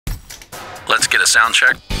Let's get a sound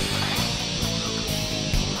check.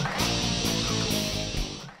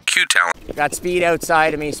 Cue talent. Got speed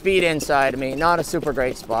outside of me, speed inside of me. Not a super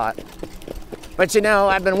great spot. But you know,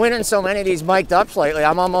 I've been winning so many of these mic'd ups lately,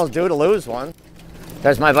 I'm almost due to lose one.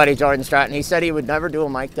 There's my buddy Jordan Stratton. He said he would never do a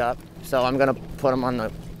mic'd up. So I'm gonna put him on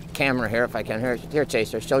the camera here if I can. Here,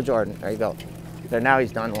 Chaser, show Jordan. There you go. There, now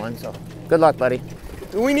he's done one, so good luck, buddy.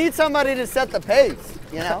 We need somebody to set the pace,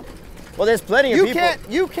 you know? Well, there's plenty of people.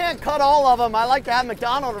 You can't cut all of them. I like to have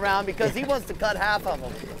McDonald around because he wants to cut half of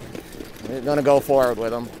them. We're gonna go forward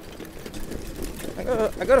with him.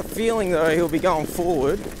 I got a feeling though he'll be going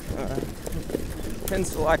forward.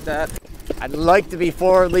 Pencil like that. I'd like to be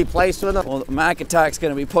forwardly placed with him. Well, Mac Attack's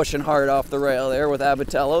going to be pushing hard off the rail there with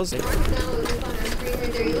Abatello's.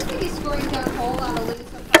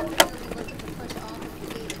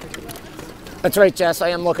 That's right, Jess. I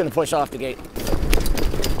am looking to push off the gate.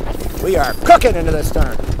 We are cooking into this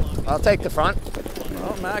turn. I'll take the front.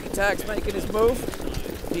 Well, Mac Attack's making his move.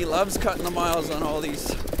 He loves cutting the miles on all these.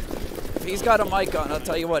 If he's got a mic on, I'll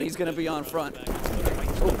tell you what, he's going to be on front.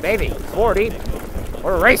 Oh, baby, 40.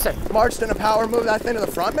 We're racing. Marched in a power move that thing to the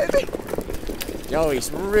front, maybe?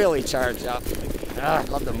 Joey's really charged up. I'd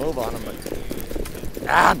love to move on him, but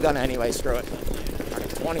I'm gonna anyway, screw it.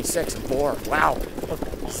 26 and 4. Wow.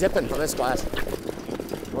 Zipping for this class.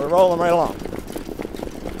 We're rolling right along.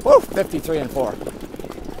 Woo, 53 and 4.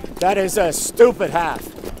 That is a stupid half.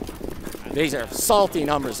 These are salty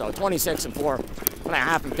numbers though. 26 and 4. And a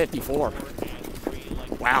half and 54.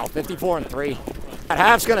 Wow, 54 and 3. That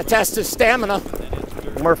half's gonna test his stamina.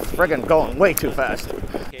 We're friggin' going way too fast.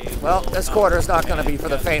 Well, this quarter's not gonna be for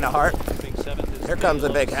the faint of heart. Here comes a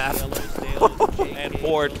big half. And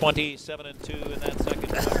Ford 27 and 2 in that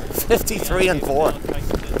second. 53 and 4.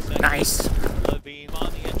 Nice.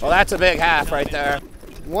 Well, that's a big half right there.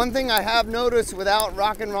 One thing I have noticed without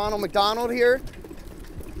Rockin' Ronald McDonald here,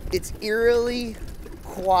 it's eerily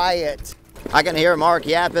quiet. I can hear Mark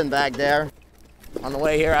yapping back there. On the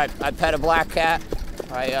way here, I pet a black cat.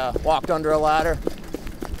 I walked under a ladder.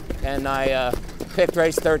 And I picked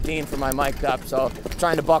race 13 for my mic'd up, so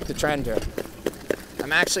trying to buck the trend here.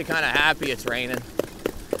 I'm actually kind of happy it's raining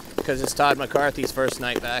because it's Todd McCarthy's first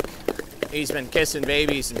night back. He's been kissing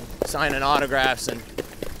babies and signing autographs in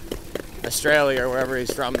Australia or wherever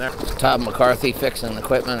he's from there. Todd McCarthy fixing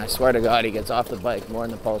equipment. I swear to God, he gets off the bike more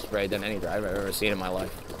in the post parade than any driver I've ever seen in my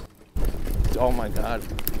life. Oh my God,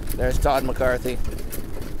 there's Todd McCarthy.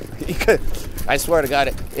 I swear to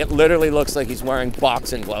God, it literally looks like he's wearing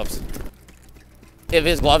boxing gloves. If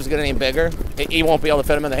his gloves get any bigger, he won't be able to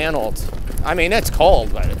fit them in the handholds. I mean, it's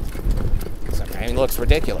cold, but it looks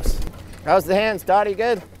ridiculous. How's the hands, Toddy?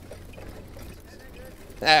 Good?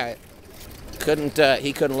 All right.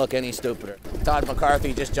 He couldn't look any stupider. Todd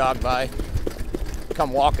McCarthy just jogged by.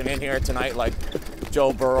 Come walking in here tonight like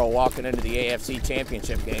Joe Burrow walking into the AFC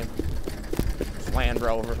Championship game. Land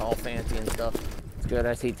Rover, all fancy and stuff. Good,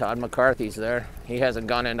 I see Todd McCarthy's there. He hasn't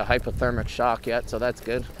gone into hypothermic shock yet, so that's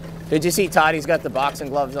good. Did you see Toddy's got the boxing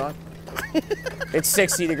gloves on? It's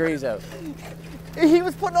 60 degrees out. He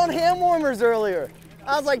was putting on hand warmers earlier.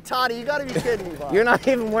 I was like, Toddy, you gotta be kidding me, Bob. You're not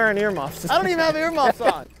even wearing earmuffs. I don't even have earmuffs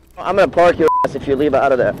on. I'm gonna park your ass if you leave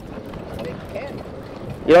out of there.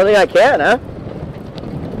 You don't think I can, huh?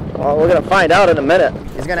 Well, we're gonna find out in a minute.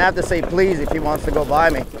 He's gonna have to say please if he wants to go by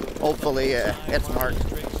me. Hopefully, it's marked.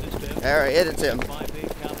 There, it's him.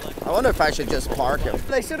 I wonder if I should just park him.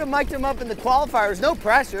 They should have mic'd him up in the qualifiers. No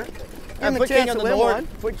pressure. And put King on the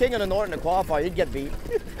North. Put King on the North in the qualifier. He'd get beat.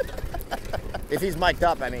 If he's mic'd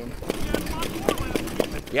up, I mean.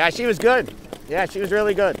 Yeah, she was good. Yeah, she was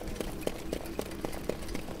really good.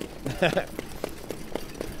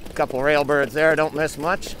 Couple railbirds there. Don't miss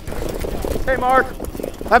much. Hey, Mark.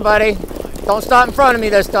 Hi, buddy. Don't stop in front of me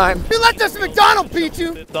this time. You let this McDonald beat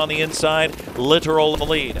you. On the inside, Literal in the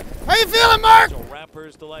lead. How you feeling, Mark?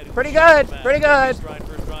 Pretty good, pretty good.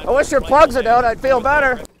 I wish your plugs would out, I'd feel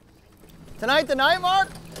better. Tonight the night, Mark?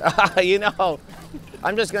 You know,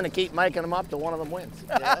 I'm just going to keep miking them up till one of them wins.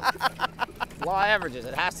 Yeah. Law averages,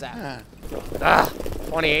 it has that.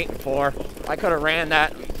 28 and 4. I could have ran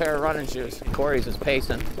that pair of running shoes. Corey's is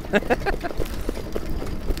pacing.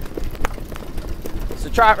 It's a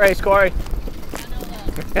trot race, Corey.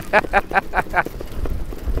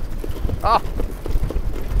 Oh,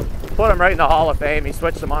 put him right in the Hall of Fame. He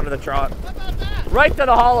switched him onto the trot. Right to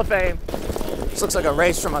the Hall of Fame. This looks like a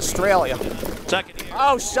race from Australia.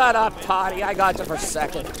 Oh, shut up, Toddy. I got you for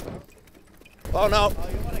second. Oh, no.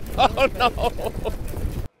 Oh, no.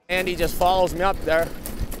 Andy just follows me up there.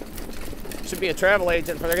 Should be a travel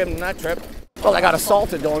agent for giving him that trip. Well, I got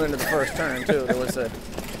assaulted going into the first turn, too. There was a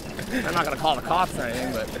I'm not gonna call the cops or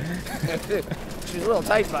anything, but she's a little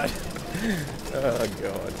tight, bud. Oh,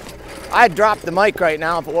 God. I'd drop the mic right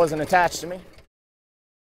now if it wasn't attached to me.